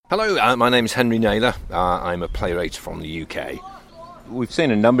Hello, my name's Henry Naylor. I'm a playwright from the UK. We've seen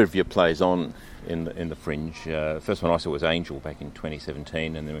a number of your plays on in the Fringe. The first one I saw was Angel back in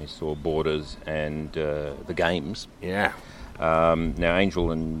 2017, and then we saw Borders and The Games. Yeah. Now,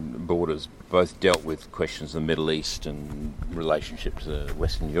 Angel and Borders both dealt with questions of the Middle East and relationship to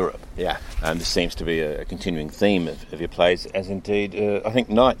Western Europe. Yeah. And this seems to be a continuing theme of your plays, as indeed I think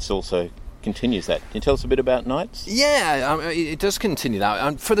Nights also continues that. Can you tell us a bit about Nights? Yeah, it does continue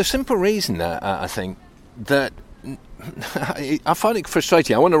that. For the simple reason that I think that I find it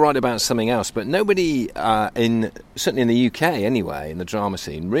frustrating. I want to write about something else, but nobody, certainly in the UK anyway, in the drama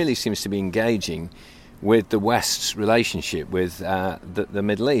scene, really seems to be engaging with the West's relationship with the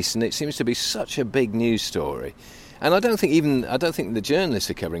Middle East, and it seems to be such a big news story. And I don't think the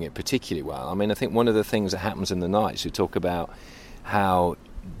journalists are covering it particularly well. I mean, I think one of the things that happens in the Nights, we talk about how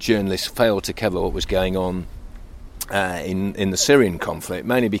journalists failed to cover what was going on in the Syrian conflict,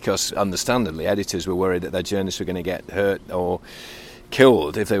 mainly because, understandably, editors were worried that their journalists were going to get hurt or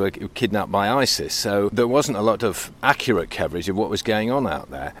killed if they were kidnapped by ISIS. So there wasn't a lot of accurate coverage of what was going on out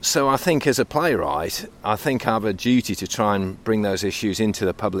there. So I think as a playwright, I think I have a duty to try and bring those issues into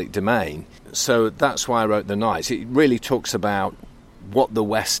the public domain. So that's why I wrote The Nights. It really talks about what the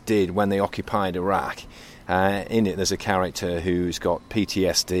West did when they occupied Iraq. In it, there's a character who's got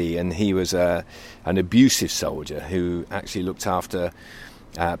PTSD, and he was an abusive soldier who actually looked after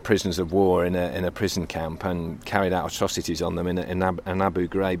prisoners of war in a prison camp and carried out atrocities on them in an Abu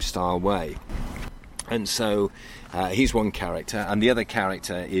Ghraib-style way. And so he's one character, and the other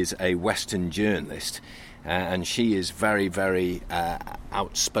character is a Western journalist, and she is very, very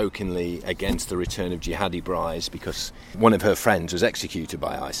outspokenly against the return of jihadi brides because one of her friends was executed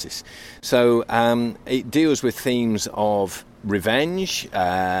by ISIS. So it deals with themes of revenge,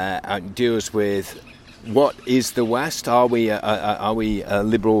 it deals with what is the West? Are we a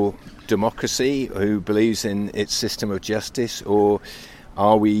liberal democracy who believes in its system of justice, or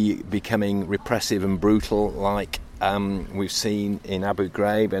are we becoming repressive and brutal like we've seen in Abu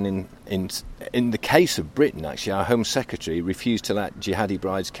Ghraib? And in the case of Britain, actually, our Home Secretary refused to let jihadi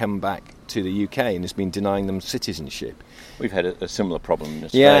brides come back to the UK and has been denying them citizenship. We've had a similar problem in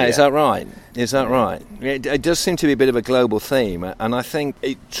Australia. Yeah, is that right? It does seem to be a bit of a global theme, and I think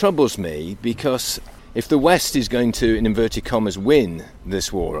it troubles me because if the West is going to, in inverted commas, win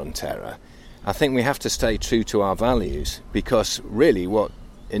this war on terror, I think we have to stay true to our values, because really what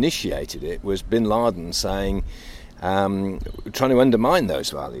initiated it was bin Laden saying, trying to undermine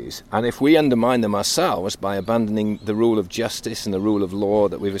those values. And if we undermine them ourselves by abandoning the rule of justice and the rule of law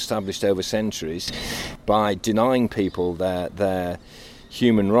that we've established over centuries, by denying people their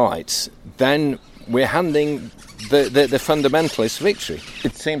human rights, then we're handing the fundamentalist victory.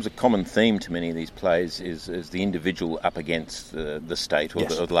 It seems a common theme to many of these plays is the individual up against the state or,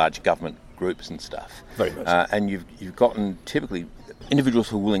 yes, the large government groups and stuff. Very much. And you've gotten typically individuals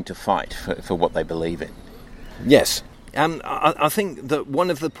who are willing to fight for what they believe in. Yes. I think that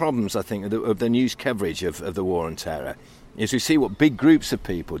one of the problems, of the news coverage of the war on terror is we see what big groups of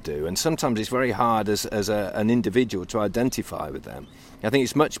people do, and sometimes it's very hard as an individual to identify with them. I think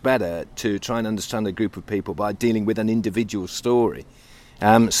it's much better to try and understand a group of people by dealing with an individual story.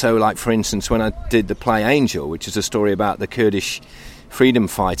 So, like, for instance, when I did the play Angel, which is a story about the Kurdish freedom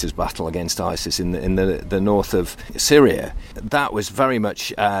fighters' battle against ISIS in the north of Syria, that was very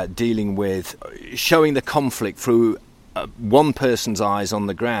much dealing with showing the conflict through one person's eyes on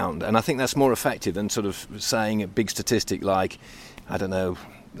the ground, and I think that's more effective than sort of saying a big statistic like, I don't know,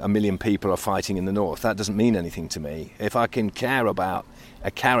 1 million people are fighting in the north. That doesn't mean anything to me. If I can care about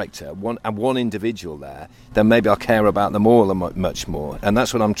a character, one individual there, then maybe I'll care about them all much more. And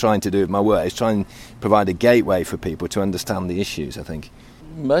that's what I'm trying to do with my work, is try and provide a gateway for people to understand the issues, I think.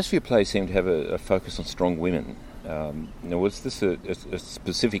 Most of your plays seem to have a focus on strong women. Now, was this a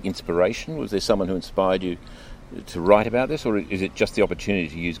specific inspiration? Was there someone who inspired you to write about this, or is it just the opportunity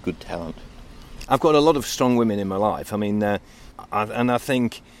to use good talent? I've got a lot of strong women in my life. I mean, and I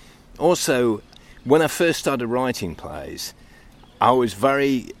think also when I first started writing plays, I was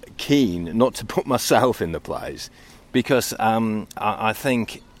very keen not to put myself in the plays, because I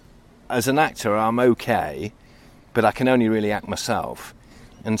think as an actor I'm okay, but I can only really act myself.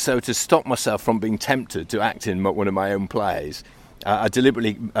 And so to stop myself from being tempted to act in one of my own plays, I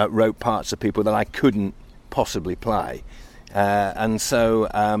deliberately wrote parts of people that I couldn't possibly play. And so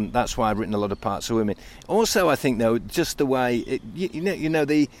that's why I've written a lot of parts of women. Also, I think, though, just the way,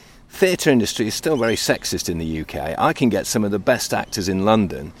 the theatre industry is still very sexist in the UK. I can get some of the best actors in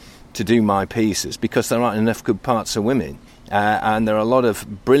London to do my pieces because there aren't enough good parts of women. And there are a lot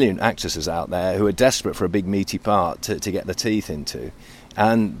of brilliant actresses out there who are desperate for a big meaty part to get their teeth into.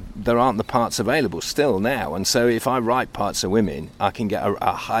 and there aren't the parts available still now. And so if I write parts of women, I can get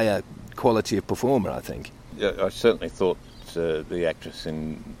a higher quality of performer, I think. Yeah, I certainly thought the actress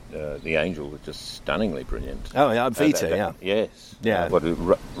in The Angel was just stunningly brilliant. Oh, yeah, Vita, yeah. Yes. Yeah.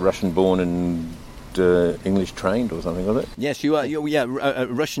 Russian-born and English trained or something, was it? Yes, you are.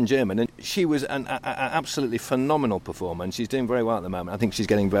 Russian-German, and she was an absolutely phenomenal performer, and she's doing very well at the moment. I think she's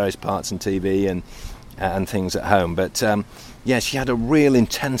getting various parts on TV and things at home, but she had a real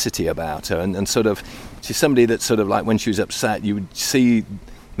intensity about her, and sort of, she's somebody that sort of, like, when she was upset, you would see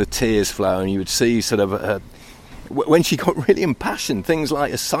the tears flow, and you would see sort of her, when she got really impassioned, things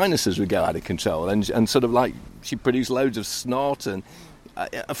like her sinuses would go out of control, and sort of like she produced loads of snot, and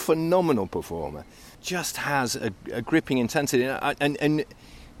a phenomenal performer. Just has a gripping intensity, and in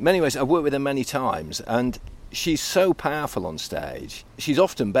many ways, I've worked with her many times, and she's so powerful on stage. She's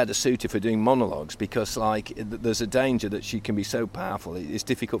often better suited for doing monologues because, like, there's a danger that she can be so powerful. It's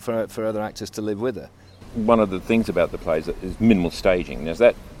difficult for other actors to live with her. One of the things about the plays is minimal staging. Now, is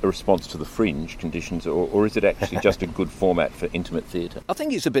that a response to the fringe conditions, or is it actually just a good format for intimate theatre? I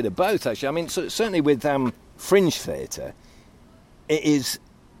think it's a bit of both, actually. I mean, certainly with fringe theatre, it is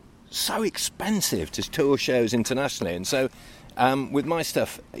so expensive to tour shows internationally, and so with my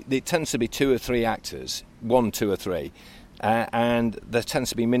stuff, it tends to be 2 or 3 actors, 1, 2 or 3, and there tends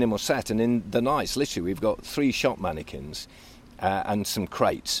to be minimal set. And in the nights, literally, we've got 3 shop mannequins and some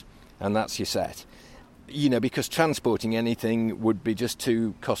crates, and that's your set. You know, because transporting anything would be just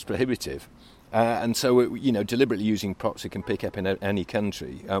too cost prohibitive. And so, deliberately using props we can pick up in any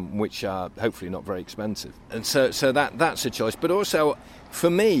country, which are hopefully not very expensive. And so that's a choice. But also, for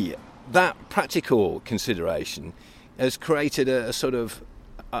me, that practical consideration has created a sort of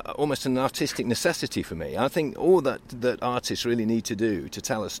almost an artistic necessity for me. I think all that artists really need to do to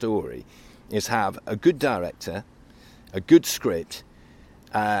tell a story is have a good director, a good script,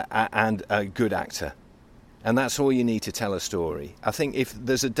 and a good actor. And that's all you need to tell a story. I think if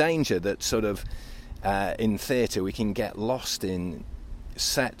there's a danger that sort of in theatre we can get lost in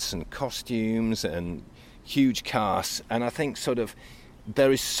sets and costumes and huge casts, and I think sort of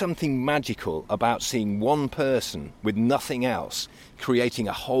there is something magical about seeing one person with nothing else creating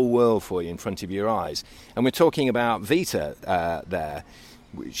a whole world for you in front of your eyes. And we're talking about Vita there.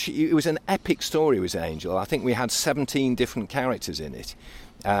 It was an epic story, was Angel. I think we had 17 different characters in it.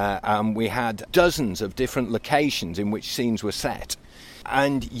 We had dozens of different locations in which scenes were set,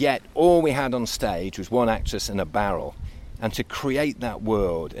 and yet all we had on stage was one actress and a barrel. And to create that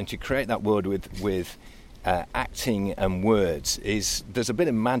world, with acting and words, there's a bit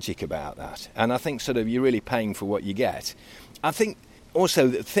of magic about that. And I think sort of you're really paying for what you get. I think also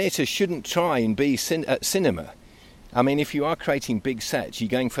that theatre shouldn't try and be cinema. I mean, if you are creating big sets, you're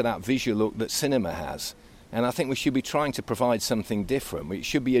going for that visual look that cinema has. And I think we should be trying to provide something different. It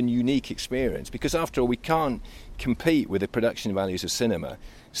should be a unique experience, because after all, we can't compete with the production values of cinema.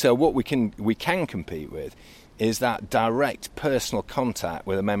 So what we can compete with is that direct personal contact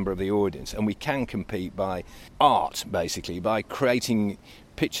with a member of the audience, and we can compete by art, basically, by creating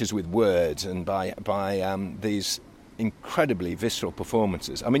pictures with words and by these incredibly visceral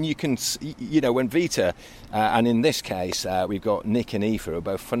performances. I mean, you can, when Vita, and in this case we've got Nick and Aoife, who are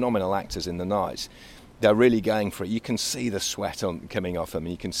both phenomenal actors in the nights. They're really going for it. You can see the sweat coming off them.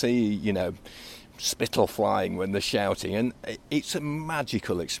 You can see, spittle flying when they're shouting. And it's a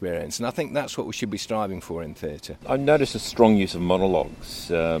magical experience. And I think that's what we should be striving for in theatre. I noticed a strong use of monologues.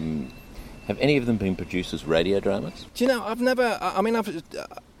 Have any of them been produced as radio dramas? Do you know,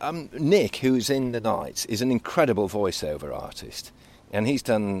 Nick, who's in the Nights, is an incredible voiceover artist. And he's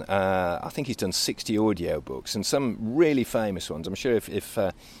done, I think he's done 60 audio books, and some really famous ones. I'm sure if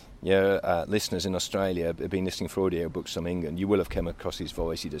your listeners in Australia have been listening for audiobooks from England, you will have come across his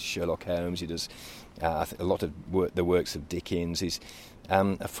voice. He does Sherlock Holmes, he does a lot of the works of Dickens. He's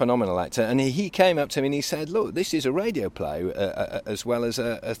a phenomenal actor. And he came up to me and he said, look, this is a radio play as well as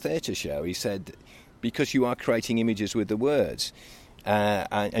a theatre show. He said, because you are creating images with the words,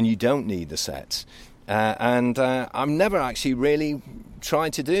 and you don't need the sets. I've never actually really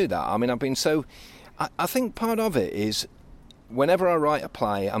tried to do that. I mean, I've been so... I think part of it is, whenever I write a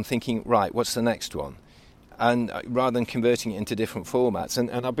play, I'm thinking, right, what's the next one? And rather than converting it into different formats.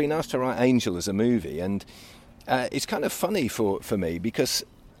 And I've been asked to write Angel as a movie, and it's kind of funny for me, because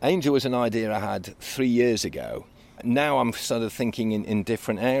Angel was an idea I had 3 years ago. Now I'm sort of thinking in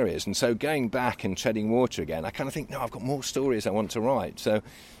different areas. And so going back and treading water again, I kind of think, no, I've got more stories I want to write. So,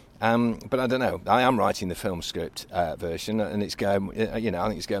 but I don't know. I am writing the film script version, and it's going, I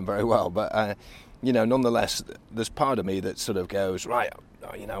think it's going very well. But nonetheless, there's part of me that sort of goes, right,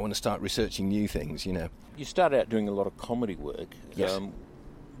 I want to start researching new things, You started out doing a lot of comedy work. Yes.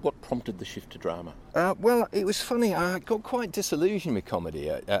 What prompted the shift to drama? Well, it was funny. I got quite disillusioned with comedy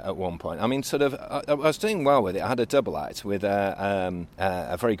at one point. I mean, I was doing well with it. I had a double act with a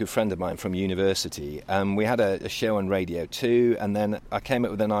very good friend of mine from university. We had a show on Radio 2, and then I came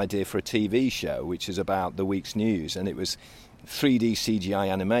up with an idea for a TV show, which is about the week's news, and it was 3D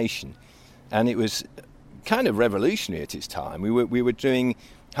CGI animation. And it was kind of revolutionary at its time. We were doing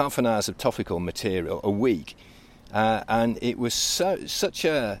half an hour's of topical material a week. And it was such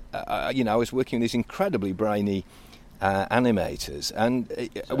a, I was working with these incredibly brainy animators, and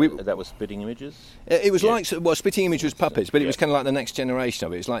that was spitting images. It was like spitting image was puppets, but it was kind of like the next generation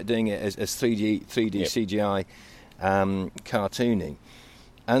of it. It was like doing it as 3D CGI cartooning.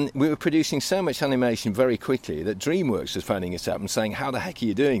 And we were producing so much animation very quickly that DreamWorks was phoning us up and saying, "How the heck are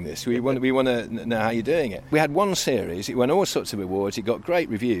you doing this? We want to know how you're doing it." We had one series; it won all sorts of awards. It got great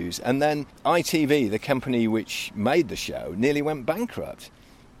reviews, and then ITV, the company which made the show, nearly went bankrupt,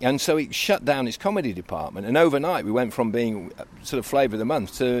 and so it shut down its comedy department. And overnight, we went from being sort of flavour of the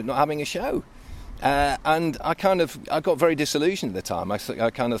month to not having a show. And I got very disillusioned at the time. I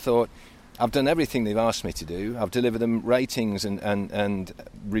kind of thought, I've done everything they've asked me to do. I've delivered them ratings and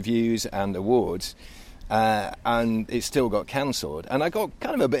reviews and awards, and it still got cancelled. And I got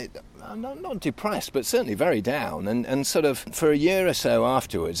kind of a bit, not depressed, but certainly very down. And sort of for a year or so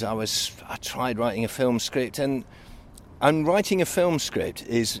afterwards, I tried writing a film script, and writing a film script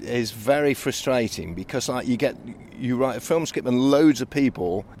is very frustrating because you write a film script and loads of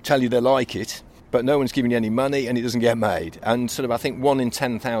people tell you they like it, but no one's giving you any money and it doesn't get made. And sort of I think 1 in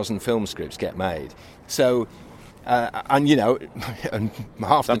 10,000 film scripts get made. So, and half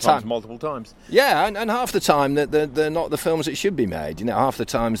the time... Sometimes multiple times. Yeah, and half the time they're not the films that should be made. Half the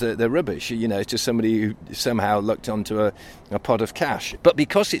times they're rubbish. It's just somebody who somehow lucked onto a pot of cash. But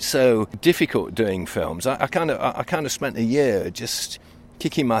because it's so difficult doing films, I kind of spent a year just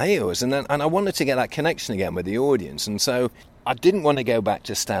kicking my heels, and I wanted to get that connection again with the audience. And so I didn't want to go back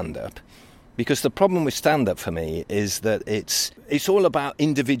to stand-up. Because the problem with stand-up for me is that it's all about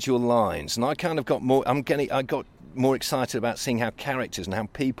individual lines, and I kind of got more. I got more excited about seeing how characters and how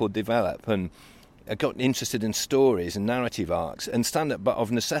people develop, and I got interested in stories and narrative arcs. And stand-up, but of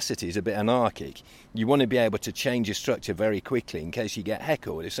necessity, is a bit anarchic. You want to be able to change your structure very quickly in case you get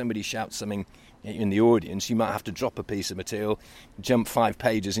heckled. If somebody shouts something in the audience, you might have to drop a piece of material, jump 5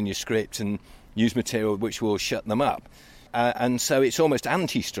 pages in your script, and use material which will shut them up. And so it's almost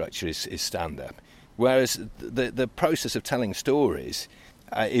anti-structure is stand-up, whereas the process of telling stories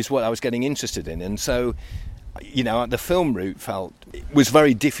is what I was getting interested in. And so, the film route was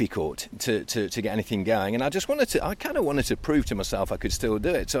very difficult to get anything going. And I kind of wanted to prove to myself I could still do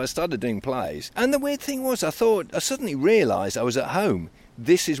it. So I started doing plays. And the weird thing was, I suddenly realised I was at home.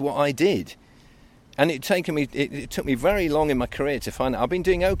 This is what I did. And it took me very long in my career to find out. I've been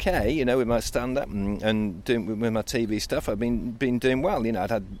doing okay, with my stand-up and doing with my TV stuff. I've been doing well. I'd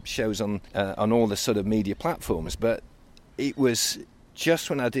had shows on all the sort of media platforms. But it was just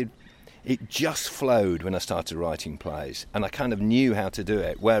when it just flowed when I started writing plays, and I kind of knew how to do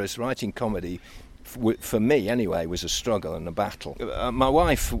it. Whereas writing comedy, for me anyway, was a struggle and a battle. My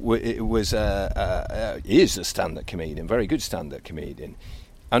wife is a stand-up comedian, very good stand-up comedian.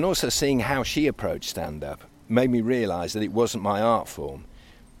 And also seeing how she approached stand-up made me realise that it wasn't my art form,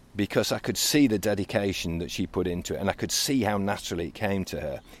 because I could see the dedication that she put into it, and I could see how naturally it came to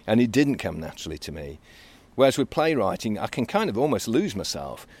her. And it didn't come naturally to me. Whereas with playwriting, I can kind of almost lose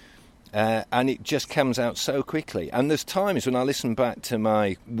myself, and it just comes out so quickly. And there's times when I listen back to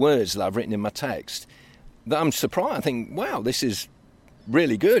my words that I've written in my text that I'm surprised. I think, wow, this is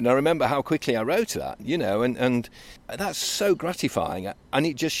really good. And I remember how quickly I wrote that, and that's so gratifying, and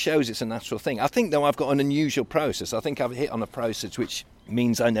it just shows it's a natural thing. I think, though, I've got an unusual process. I think I've hit on a process which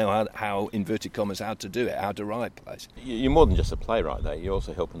means I know how inverted commas, how to do it, how to write plays. You're more than just a playwright, though. You're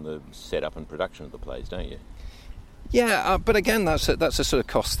also helping the setup and production of the plays, don't you? Yeah, but again, that's a sort of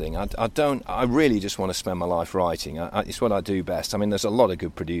cost thing. I really just want to spend my life writing. It's what I do best. I mean, there's a lot of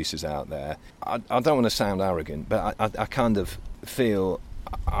good producers out there. I don't want to sound arrogant, but I kind of feel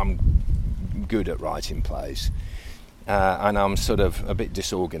I'm good at writing plays, and I'm sort of a bit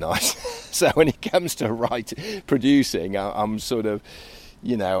disorganised. So when it comes to producing, I'm sort of,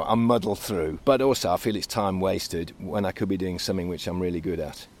 I muddle through. But also I feel it's time wasted when I could be doing something which I'm really good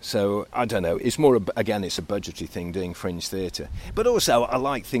at. So I don't know, it's more, again, it's a budgetary thing doing fringe theatre. But also I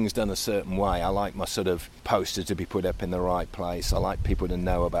like things done a certain way. I like my sort of poster to be put up in the right place. I like people to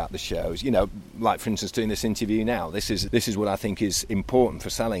know about the shows. Like for instance doing this interview now. This is what I think is important for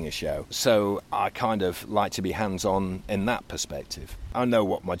selling a show. So I kind of like to be hands-on in that perspective. I know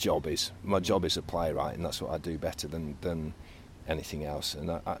what my job is. My job is a playwright, and that's what I do better than anything else.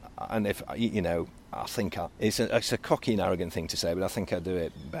 And I think it's a cocky and arrogant thing to say, but I think I do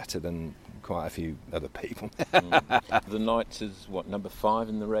it better than quite a few other people. The Knights is what, number 5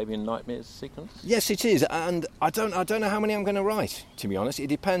 in the Arabian Nightmares sequence? Yes, it is, and I don't know how many I'm going to write, to be honest. It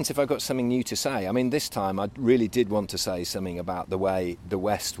depends if I've got something new to say. I mean, this time I really did want to say something about the way the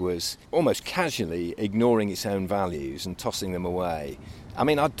West was almost casually ignoring its own values and tossing them away. I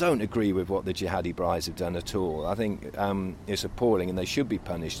mean, I don't agree with what the jihadi brides have done at all. I think it's appalling, and they should be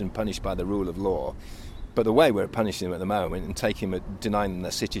punished, and punished by the rule of law. But the way we're punishing them at the moment and denying them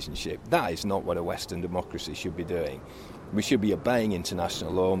their citizenship, that is not what a Western democracy should be doing. We should be obeying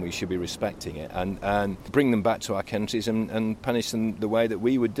international law, and we should be respecting it, and bring them back to our countries and punish them the way that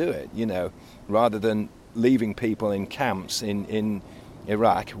we would do it, rather than leaving people in camps in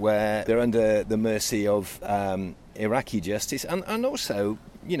Iraq where they're under the mercy of Iraqi justice, and also,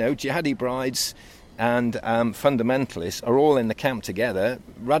 jihadi brides and fundamentalists are all in the camp together,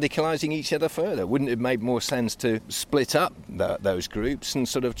 radicalising each other further. Wouldn't it have made more sense to split up those groups and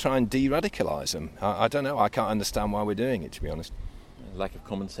sort of try and de-radicalise them? I don't know. I can't understand why we're doing it, to be honest. Lack of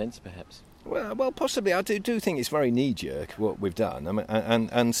common sense, perhaps? Well, possibly. I do think it's very knee-jerk what we've done. I mean,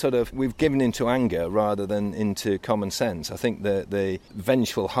 and sort of we've given into anger rather than into common sense. I think the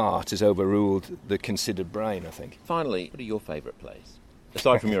vengeful heart has overruled the considered brain, I think. Finally, what are your favourite plays?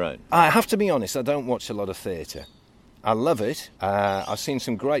 Aside from your own. I have to be honest, I don't watch a lot of theatre. I love it. I've seen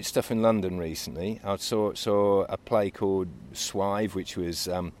some great stuff in London recently. I saw a play called Swive, which was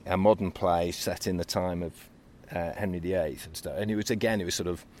a modern play set in the time of Henry VIII and stuff. And it was sort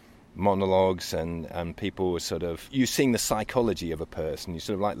of monologues and people were sort of... You're seeing the psychology of a person. You're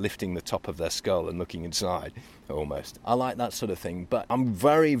sort of like lifting the top of their skull and looking inside, almost. I like that sort of thing, but I'm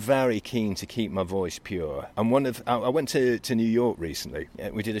very, very keen to keep my voice pure. And I went to New York recently.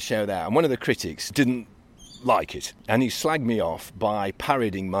 We did a show there, and one of the critics didn't like it, and he slagged me off by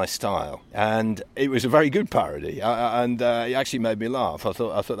parodying my style, and it was a very good parody, and it actually made me laugh. I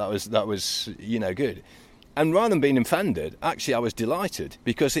thought that was good. And rather than being offended, actually I was delighted,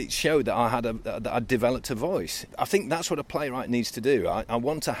 because it showed that that I'd developed a voice. I think that's what a playwright needs to do. I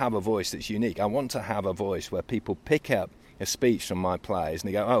want to have a voice that's unique. I want to have a voice where people pick up a speech from my plays and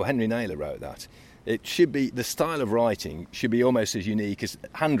they go, oh, Henry Naylor wrote that. It should be, the style of writing should be almost as unique as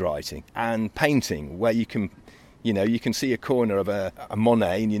handwriting and painting, where you can see a corner of a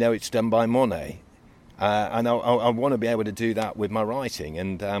Monet and it's done by Monet. And I want to be able to do that with my writing.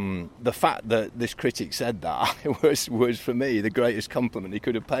 And the fact that this critic said that was for me the greatest compliment he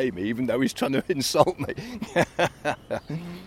could have paid me, even though he's trying to insult me.